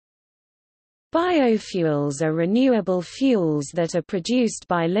Biofuels are renewable fuels that are produced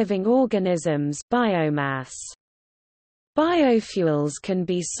by living organisms, biomass. Biofuels can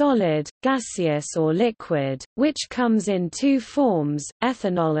be solid, gaseous or liquid, which comes in two forms,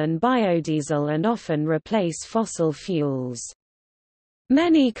 ethanol and biodiesel, and often replace fossil fuels.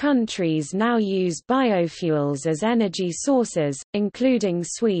 Many countries now use biofuels as energy sources, including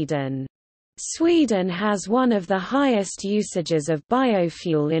Sweden. Sweden has one of the highest usages of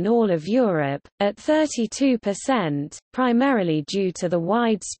biofuel in all of Europe, at 32%, primarily due to the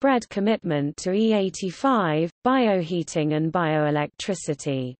widespread commitment to E85, bioheating and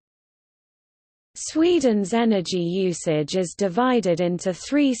bioelectricity. Sweden's energy usage is divided into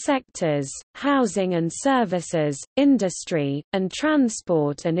three sectors: housing and services, industry, and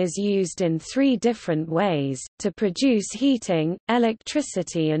transport, and is used in three different ways, to produce heating,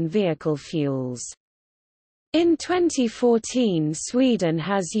 electricity and vehicle fuels. In 2014, Sweden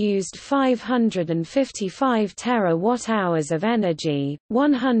has used 555 terawatt-hours of energy,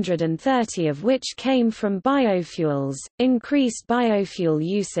 130 of which came from biofuels. Increased biofuel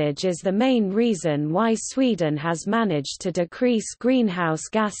usage is the main reason why Sweden has managed to decrease greenhouse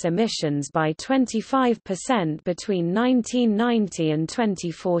gas emissions by 25% between 1990 and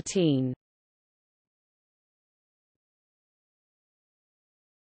 2014.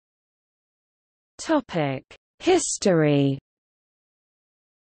 Topic: History.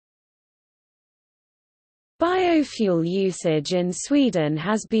 Biofuel usage in Sweden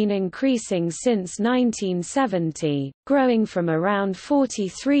has been increasing since 1970, growing from around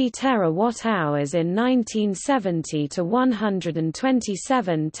 43 terawatt-hours in 1970 to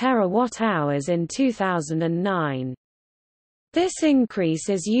 127 terawatt-hours in 2009. This increase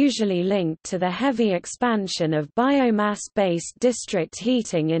is usually linked to the heavy expansion of biomass-based district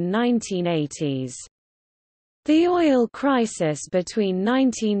heating in 1980s. The oil crisis between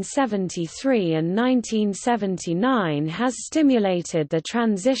 1973 and 1979 has stimulated the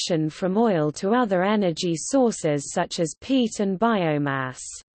transition from oil to other energy sources such as peat and biomass.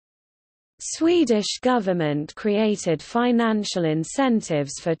 Swedish government created financial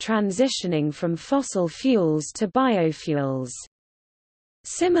incentives for transitioning from fossil fuels to biofuels.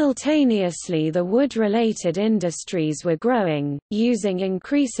 Simultaneously, the wood-related industries were growing, using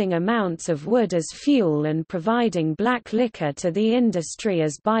increasing amounts of wood as fuel and providing black liquor to the industry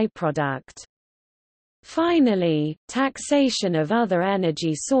as byproduct. Finally, taxation of other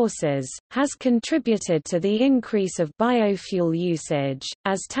energy sources has contributed to the increase of biofuel usage,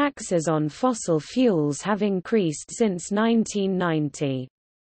 as taxes on fossil fuels have increased since 1990.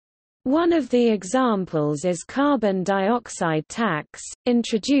 One of the examples is carbon dioxide tax,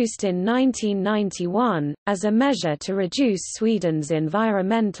 introduced in 1991, as a measure to reduce Sweden's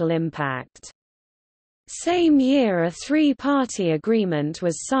environmental impact. Same year, a three-party agreement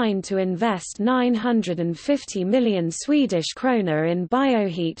was signed to invest 950 million Swedish kronor in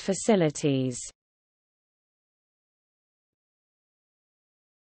Bioheat facilities.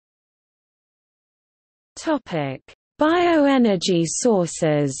 Bioenergy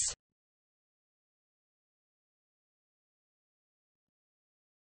sources.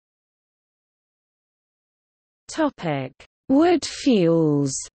 Wood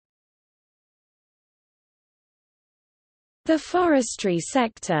fuels. The forestry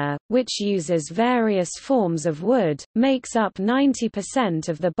sector, which uses various forms of wood, makes up 90%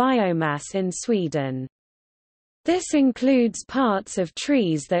 of the biomass in Sweden. This includes parts of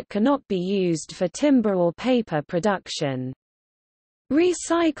trees that cannot be used for timber or paper production.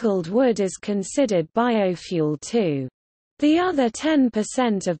 Recycled wood is considered biofuel too. The other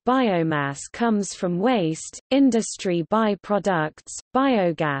 10% of biomass comes from waste, industry byproducts,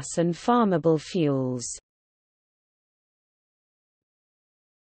 biogas and farmable fuels.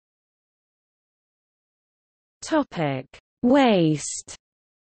 Waste.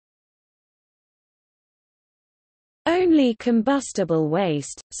 Only combustible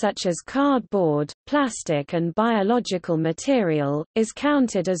waste, such as cardboard, plastic and biological material, is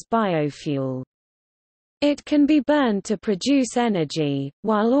counted as biofuel. It can be burned to produce energy,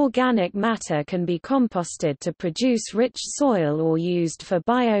 while organic matter can be composted to produce rich soil or used for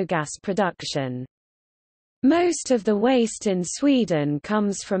biogas production. Most of the waste in Sweden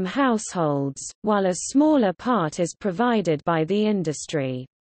comes from households, while a smaller part is provided by the industry.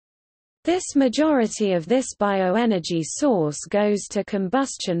 This majority of this bioenergy source goes to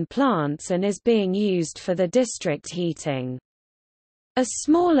combustion plants and is being used for the district heating. A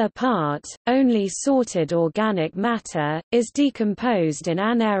smaller part, only sorted organic matter, is decomposed in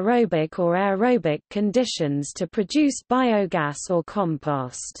anaerobic or aerobic conditions to produce biogas or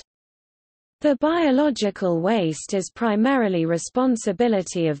compost. The biological waste is primarily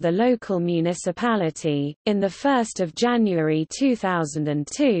responsibility of the local municipality. In 1 January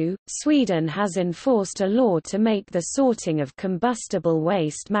 2002, Sweden has enforced a law to make the sorting of combustible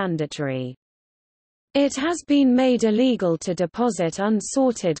waste mandatory. It has been made illegal to deposit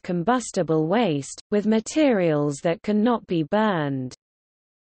unsorted combustible waste, with materials that cannot be burned.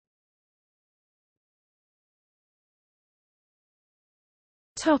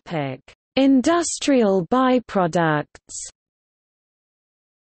 Industrial byproducts.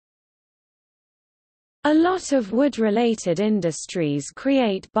 A lot of wood-related industries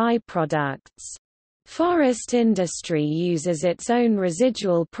create byproducts. Forest industry uses its own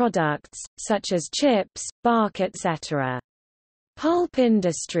residual products, such as chips, bark etc. Pulp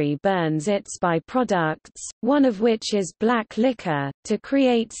industry burns its byproducts, one of which is black liquor, to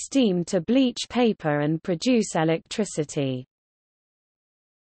create steam to bleach paper and produce electricity.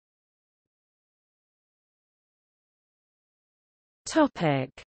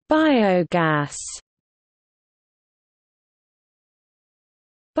 Biogas.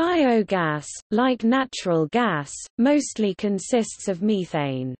 Biogas, like natural gas, mostly consists of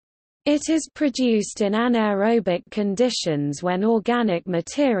methane. It is produced in anaerobic conditions when organic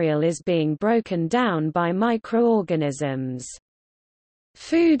material is being broken down by microorganisms.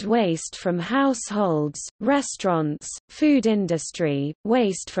 Food waste from households, restaurants, food industry,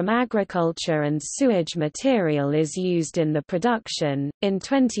 waste from agriculture and sewage material is used in the production. In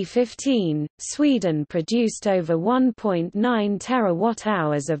 2015, Sweden produced over 1.9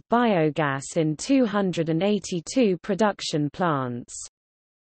 terawatt-hours of biogas in 282 production plants.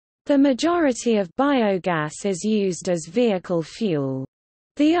 The majority of biogas is used as vehicle fuel.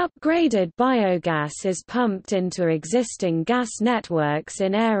 The upgraded biogas is pumped into existing gas networks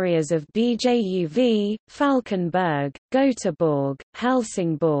in areas of Bjuv, Falkenberg, Göteborg,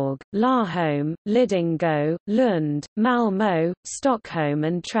 Helsingborg, Laholm, Lidingö, Lund, Malmö, Stockholm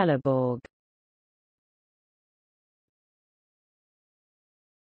and Trelleborg.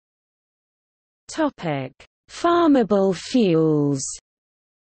 Farmable fuels.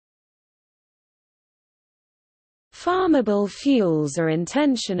 Farmable fuels are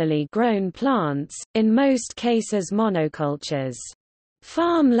intentionally grown plants, in most cases monocultures.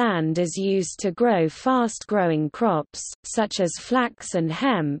 Farm land is used to grow fast-growing crops, such as flax and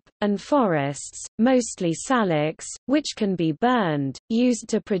hemp, and forests, mostly salix, which can be burned, used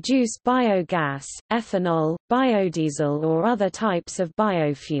to produce biogas, ethanol, biodiesel or other types of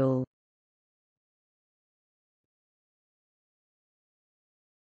biofuel.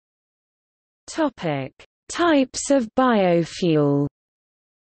 Types of biofuel.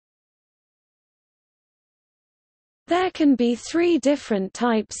 There can be three different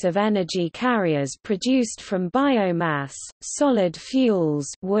types of energy carriers produced from biomass: solid fuels,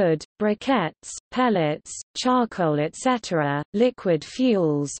 wood, briquettes, pellets, charcoal etc., liquid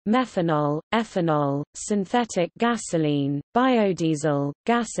fuels, methanol, ethanol, synthetic gasoline, biodiesel,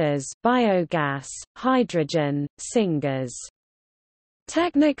 gases, biogas, hydrogen, syngas.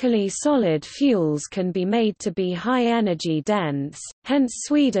 Technically solid fuels can be made to be high energy dense, hence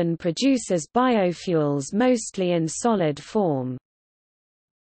Sweden produces biofuels mostly in solid form.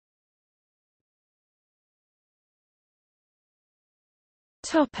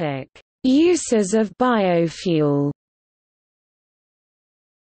 Uses of biofuel.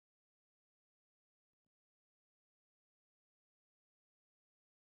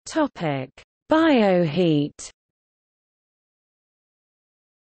 Bioheat.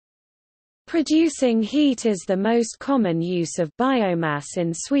 Producing heat is the most common use of biomass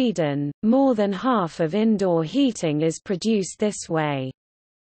in Sweden. More than half of indoor heating is produced this way.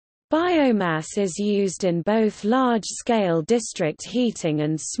 Biomass is used in both large-scale district heating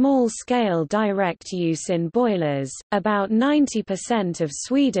and small-scale direct use in boilers. About 90% of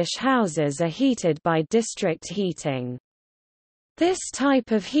Swedish houses are heated by district heating. This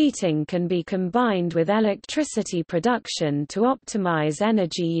type of heating can be combined with electricity production to optimize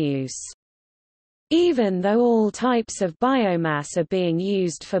energy use. Even though all types of biomass are being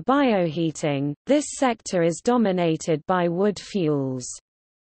used for bioheating, this sector is dominated by wood fuels.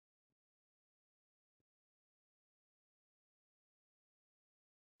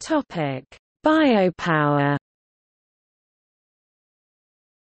 Biopower.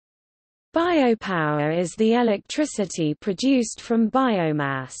 Biopower is the electricity produced from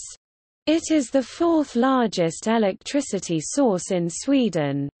biomass. It is the fourth largest electricity source in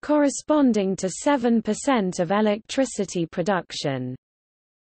Sweden, corresponding to 7% of electricity production.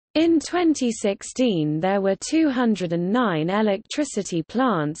 In 2016 there were 209 electricity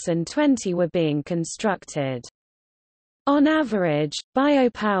plants and 20 were being constructed. On average,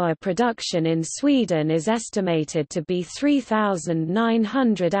 biopower production in Sweden is estimated to be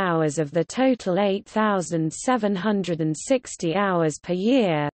 3,900 hours of the total 8,760 hours per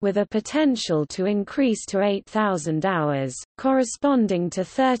year, with a potential to increase to 8,000 hours, corresponding to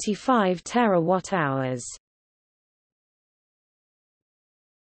 35 terawatt-hours.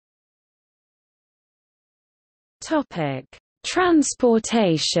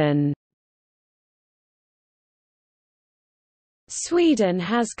 Transportation. Sweden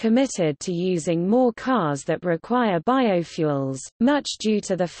has committed to using more cars that require biofuels, much due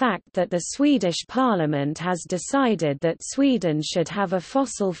to the fact that the Swedish Parliament has decided that Sweden should have a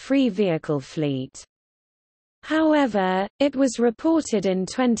fossil-free vehicle fleet. However, it was reported in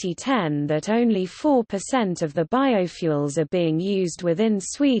 2010 that only 4% of the biofuels are being used within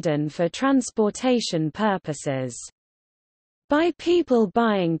Sweden for transportation purposes. By people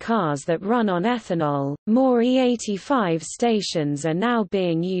buying cars that run on ethanol, more E85 stations are now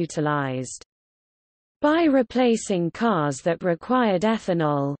being utilized. By replacing cars that required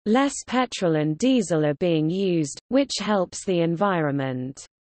ethanol, less petrol and diesel are being used, which helps the environment.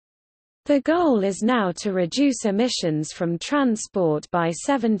 The goal is now to reduce emissions from transport by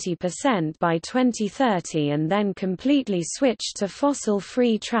 70% by 2030 and then completely switch to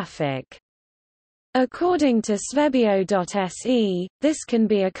fossil-free traffic. According to Svebio.se, this can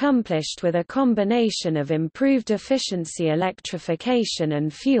be accomplished with a combination of improved efficiency, electrification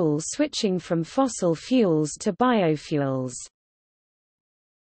and fuel switching from fossil fuels to biofuels.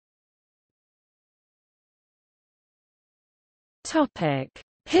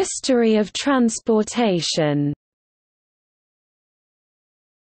 History of transportation.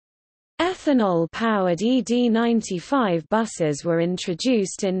 Ethanol-powered ED95 buses were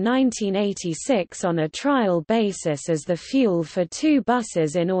introduced in 1986 on a trial basis as the fuel for 2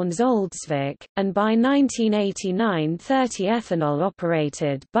 buses in Örnsköldsvik, and by 1989 30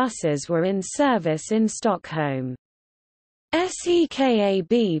 ethanol-operated buses were in service in Stockholm.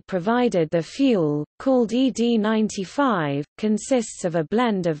 SEKAB provided the fuel, called ED95, consists of a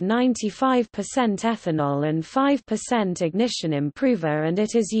blend of 95% ethanol and 5% ignition improver, and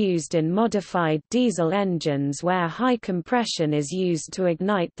it is used in modified diesel engines where high compression is used to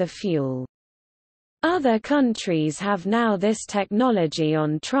ignite the fuel. Other countries have now this technology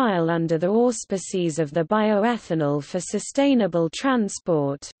on trial under the auspices of the Bioethanol for Sustainable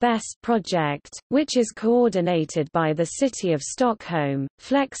Transport (BEST) project, which is coordinated by the City of Stockholm.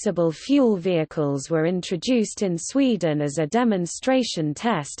 Flexible fuel vehicles were introduced in Sweden as a demonstration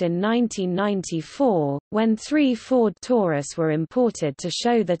test in 1994, when 3 Ford Taurus were imported to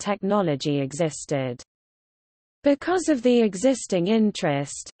show the technology existed. Because of the existing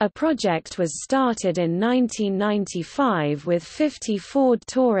interest, a project was started in 1995 with 50 Ford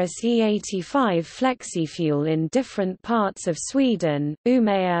Taurus E85 FlexiFuel in different parts of Sweden: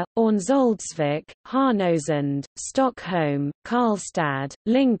 Umeå, Örnsköldsvik, Härnösand, Stockholm, Karlstad,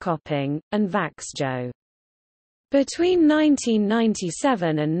 Linköping, and Växjö. Between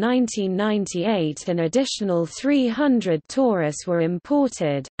 1997 and 1998 an additional 300 Taurus were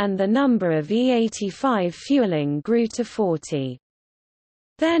imported, and the number of E85 fueling grew to 40.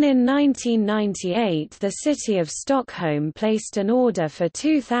 Then in 1998 the City of Stockholm placed an order for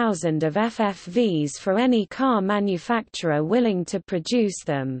 2,000 of FFVs for any car manufacturer willing to produce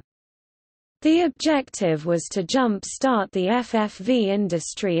them. The objective was to jump-start the FFV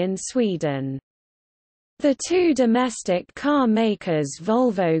industry in Sweden. The 2 domestic car makers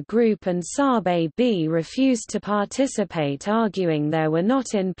Volvo Group and Saab AB refused to participate, arguing there were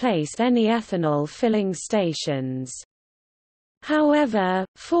not in place any ethanol filling stations. However,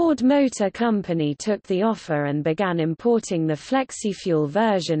 Ford Motor Company took the offer and began importing the FlexiFuel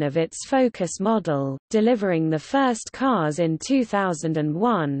version of its Focus model, delivering the first cars in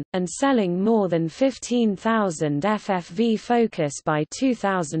 2001, and selling more than 15,000 FFV Focus by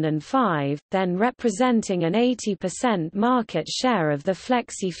 2005, then representing an 80% market share of the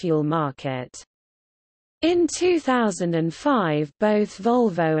FlexiFuel market. In 2005 both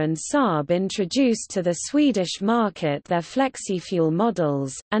Volvo and Saab introduced to the Swedish market their FlexiFuel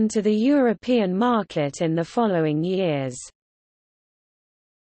models, and to the European market in the following years.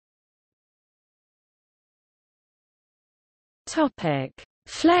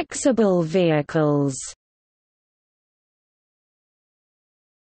 Flexible vehicles.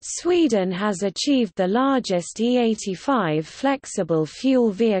 Sweden has achieved the largest E85 flexible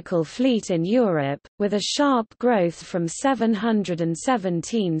fuel vehicle fleet in Europe, with a sharp growth from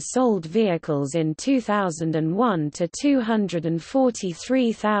 717 sold vehicles in 2001 to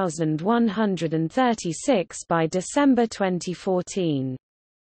 243,136 by December 2014.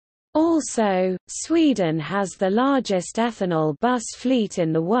 Also, Sweden has the largest ethanol bus fleet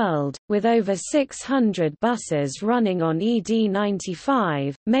in the world, with over 600 buses running on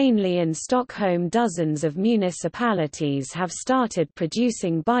ED95, mainly in Stockholm. Dozens of municipalities have started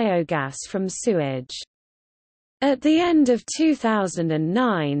producing biogas from sewage. At the end of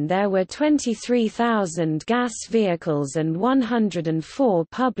 2009 there were 23,000 gas vehicles and 104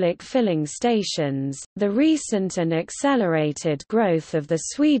 public filling stations. The recent and accelerated growth of the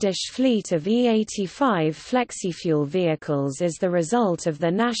Swedish fleet of E85 flexifuel vehicles is the result of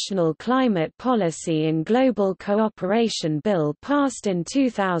the National Climate Policy and Global Cooperation Bill passed in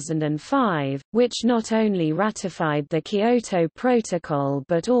 2005, which not only ratified the Kyoto Protocol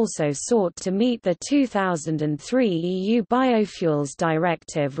but also sought to meet the 2003 EU Biofuels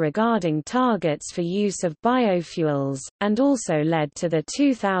Directive regarding targets for use of biofuels, and also led to the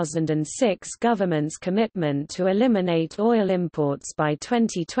 2006 government's commitment to eliminate oil imports by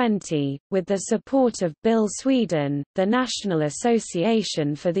 2020, with the support of Bil Sweden, the National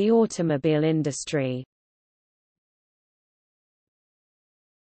Association for the Automobile Industry.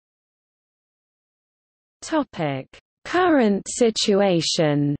 Current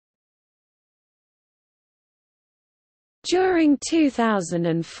situation. During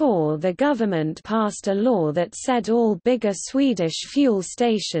 2004 the government passed a law that said all bigger Swedish fuel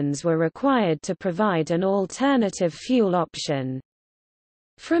stations were required to provide an alternative fuel option.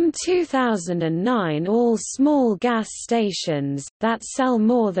 From 2009 all small gas stations, that sell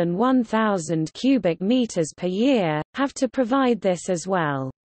more than 1,000 cubic meters per year, have to provide this as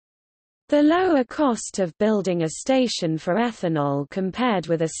well. The lower cost of building a station for ethanol compared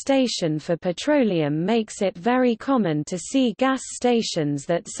with a station for petroleum makes it very common to see gas stations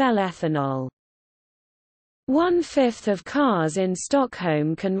that sell ethanol. 1/5 of cars in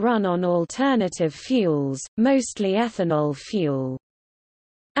Stockholm can run on alternative fuels, mostly ethanol fuel.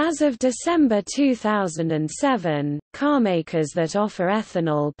 As of December 2007, carmakers that offer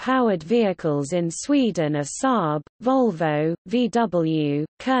ethanol-powered vehicles in Sweden are Saab, Volvo, VW,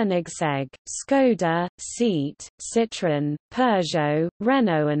 Koenigsegg, Skoda, Seat, Citroën, Peugeot,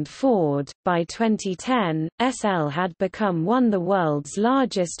 Renault and Ford. By 2010, SL had become one of the world's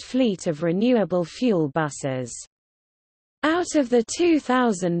largest fleet of renewable fuel buses. Out of the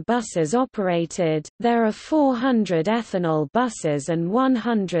 2,000 buses operated, there are 400 ethanol buses and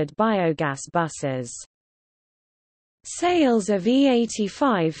 100 biogas buses. Sales of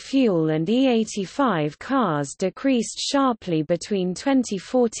E85 fuel and E85 cars decreased sharply between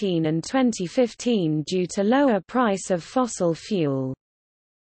 2014 and 2015 due to lower price of fossil fuel.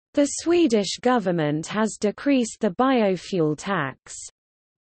 The Swedish government has decreased the biofuel tax.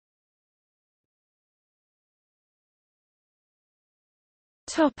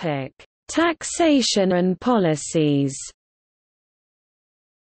 Taxation and policies.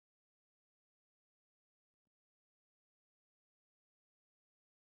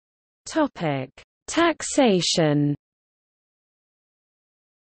 Taxation.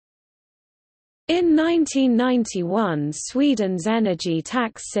 In 1991 Sweden's energy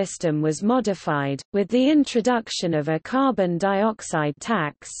tax system was modified, with the introduction of a carbon dioxide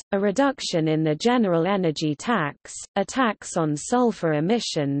tax, a reduction in the general energy tax, a tax on sulfur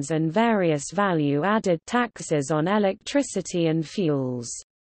emissions and various value-added taxes on electricity and fuels.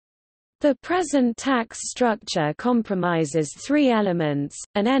 The present tax structure compromises three elements: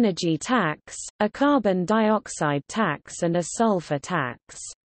 an energy tax, a carbon dioxide tax and a sulfur tax.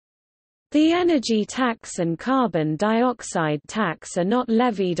 The energy tax and carbon dioxide tax are not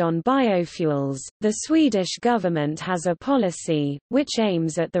levied on biofuels. The Swedish government has a policy, which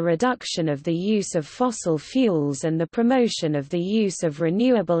aims at the reduction of the use of fossil fuels and the promotion of the use of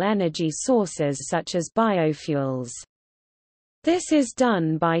renewable energy sources such as biofuels. This is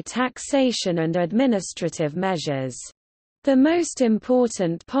done by taxation and administrative measures. The most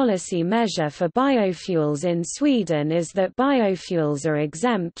important policy measure for biofuels in Sweden is that biofuels are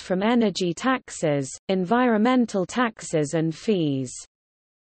exempt from energy taxes, environmental taxes and fees.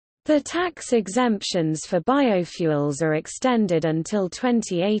 The tax exemptions for biofuels are extended until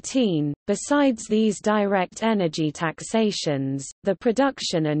 2018. Besides these direct energy taxations, the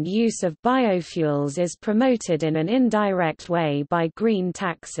production and use of biofuels is promoted in an indirect way by green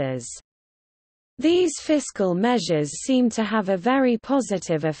taxes. These fiscal measures seem to have a very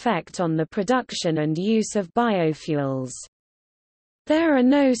positive effect on the production and use of biofuels. There are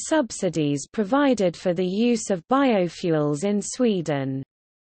no subsidies provided for the use of biofuels in Sweden.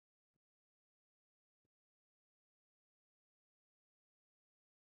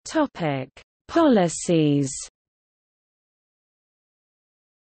 Policies.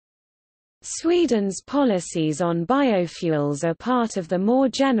 Sweden's policies on biofuels are part of the more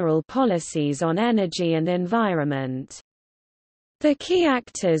general policies on energy and environment. The key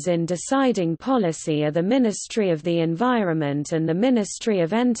actors in deciding policy are the Ministry of the Environment and the Ministry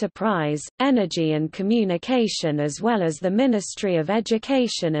of Enterprise, Energy and Communication, as well as the Ministry of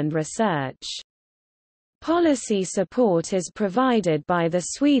Education and Research. Policy support is provided by the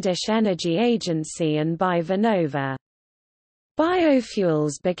Swedish Energy Agency and by Vinnova.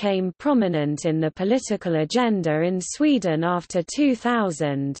 Biofuels became prominent in the political agenda in Sweden after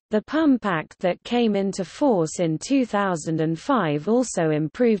 2000. The Pump Act that came into force in 2005 also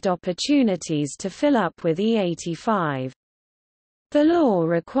improved opportunities to fill up with E85. The law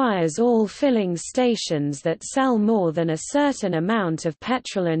requires all filling stations that sell more than a certain amount of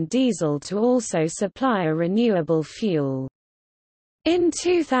petrol and diesel to also supply a renewable fuel. In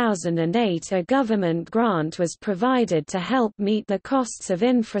 2008, a government grant was provided to help meet the costs of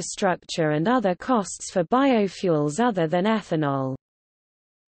infrastructure and other costs for biofuels other than ethanol.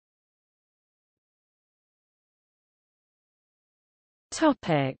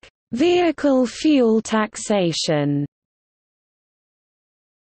 Topic: Vehicle fuel taxation.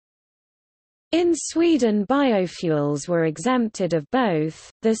 In Sweden, biofuels were exempted of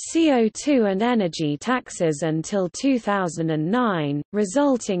both the CO2 and energy taxes until 2009,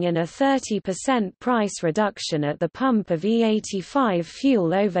 resulting in a 30% price reduction at the pump of E85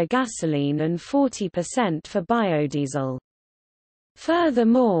 fuel over gasoline and 40% for biodiesel.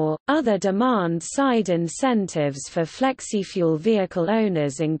 Furthermore, other demand-side incentives for flexifuel vehicle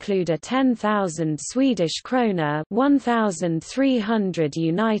owners include a 10,000 Swedish krona (1,300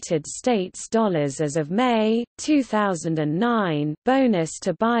 United States dollars as of May 2009) bonus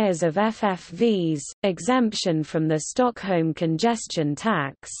to buyers of FFVs, exemption from the Stockholm congestion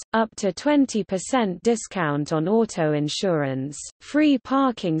tax, up to 20% discount on auto insurance, free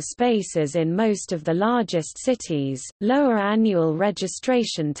parking spaces in most of the largest cities, lower annual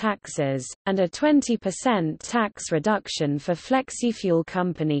registration taxes, and a 20% tax reduction for flexifuel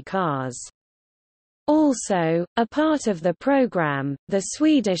company cars. Also, a part of the program, the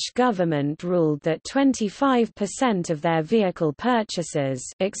Swedish government ruled that 25% of their vehicle purchases,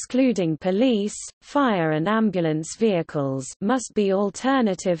 excluding police, fire and ambulance vehicles, must be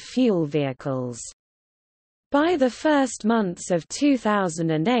alternative fuel vehicles. By the first months of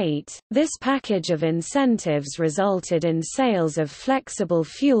 2008, this package of incentives resulted in sales of flexible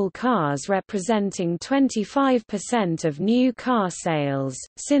fuel cars representing 25% of new car sales.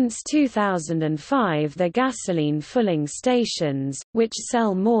 Since 2005, the gasoline filling stations, which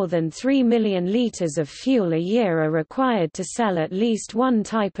sell more than 3 million liters of fuel a year, are required to sell at least one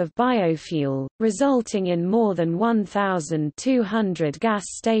type of biofuel, resulting in more than 1,200 gas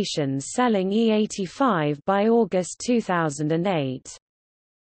stations selling E85 by August 2008.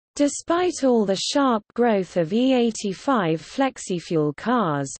 Despite all the sharp growth of E85 flexifuel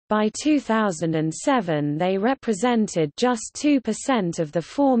cars, by 2007 they represented just 2% of the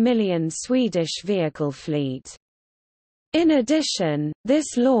 4 million Swedish vehicle fleet. In addition,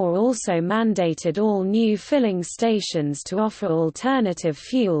 this law also mandated all new filling stations to offer alternative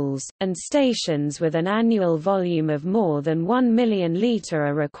fuels, and stations with an annual volume of more than 1 million litre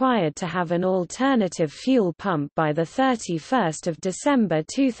are required to have an alternative fuel pump by 31 December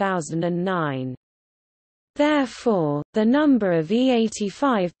 2009. Therefore, the number of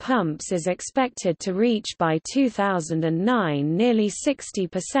E85 pumps is expected to reach by 2009 nearly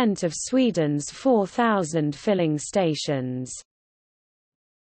 60% of Sweden's 4,000 filling stations.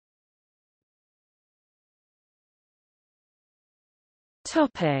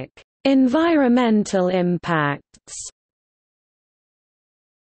 Environmental impacts.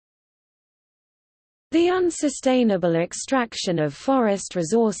 The unsustainable extraction of forest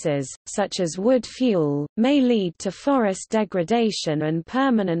resources, such as wood fuel, may lead to forest degradation and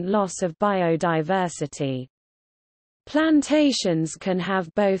permanent loss of biodiversity. Plantations can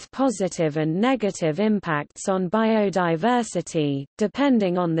have both positive and negative impacts on biodiversity,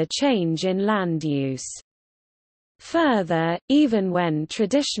 depending on the change in land use. Further, even when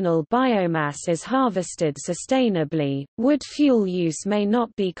traditional biomass is harvested sustainably, wood fuel use may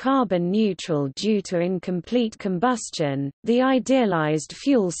not be carbon neutral due to incomplete combustion. The idealized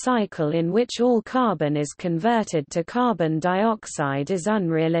fuel cycle in which all carbon is converted to carbon dioxide is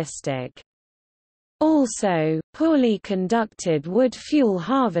unrealistic. Also, poorly conducted wood fuel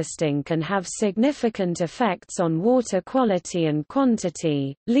harvesting can have significant effects on water quality and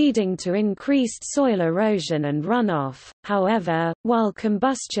quantity, leading to increased soil erosion and runoff. However, while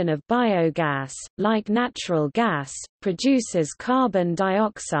combustion of biogas, like natural gas, produces carbon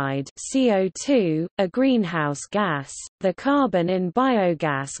dioxide (CO2), a greenhouse gas. The carbon in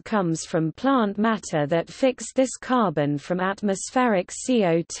biogas comes from plant matter that fix this carbon from atmospheric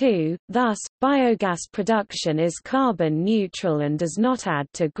CO2. Thus, biogas production is carbon neutral and does not add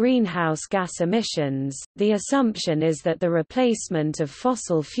to greenhouse gas emissions. The assumption is that the replacement of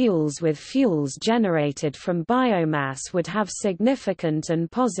fossil fuels with fuels generated from biomass would have significant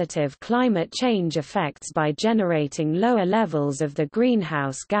and positive climate change effects by generating lower levels of the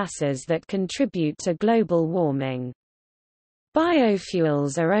greenhouse gases that contribute to global warming.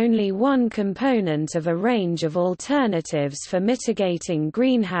 Biofuels are only one component of a range of alternatives for mitigating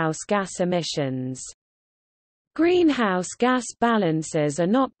greenhouse gas emissions. Greenhouse gas balances are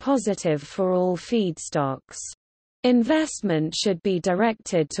not positive for all feedstocks. Investment should be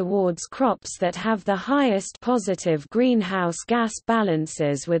directed towards crops that have the highest positive greenhouse gas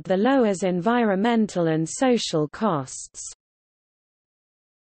balances with the lowest environmental and social costs.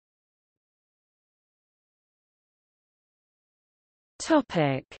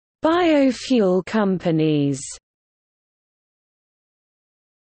 Biofuel companies.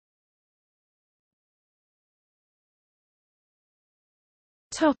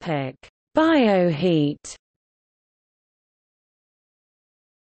 Bioheat.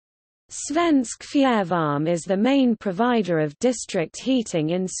 Svensk Fjärrvärme is the main provider of district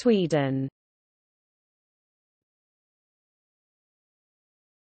heating in Sweden.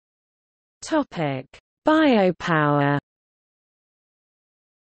 Biopower.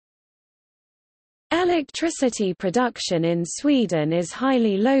 Electricity production in Sweden is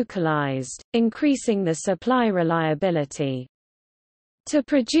highly localized, increasing the supply reliability. To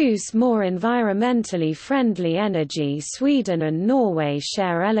produce more environmentally friendly energy, Sweden and Norway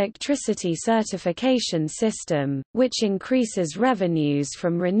share electricity certification system, which increases revenues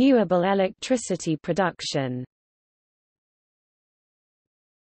from renewable electricity production.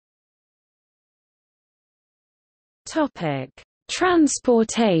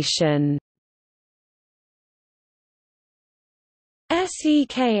 Transportation.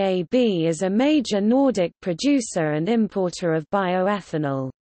 SEKAB is a major Nordic producer and importer of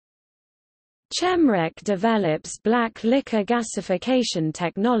bioethanol. Chemrec develops black liquor gasification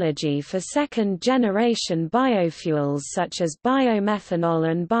technology for second-generation biofuels such as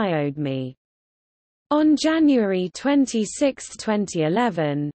biomethanol and biodme. On January 26,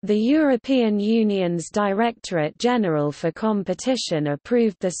 2011, the European Union's Directorate General for Competition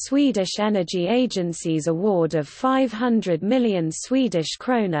approved the Swedish Energy Agency's award of 500 million Swedish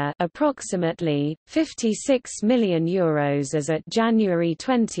krona, approximately €56 million as at January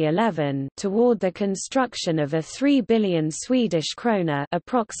 2011, toward the construction of a 3 billion Swedish krona,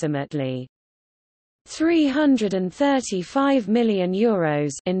 approximately €335 million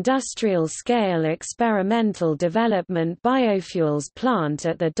industrial-scale experimental development biofuels plant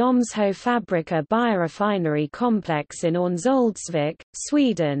at the Domsjöfabriker biorefinery complex in Örnsköldsvik,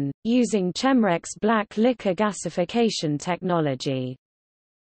 Sweden, using Chemrec's black liquor gasification technology.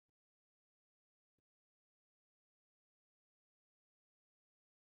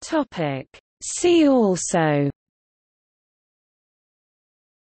 See also: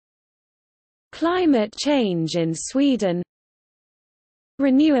 Climate change in Sweden,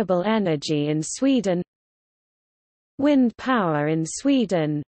 renewable energy in Sweden, wind power in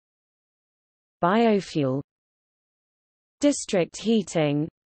Sweden, biofuel, district heating,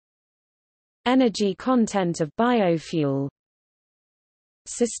 energy content of biofuel,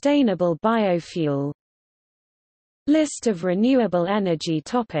 sustainable biofuel, list of renewable energy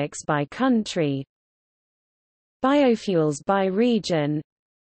topics by country, biofuels by region,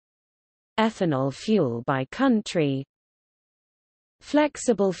 ethanol fuel by country,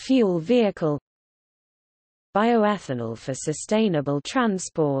 flexible fuel vehicle, bioethanol for sustainable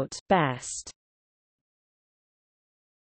transport, best.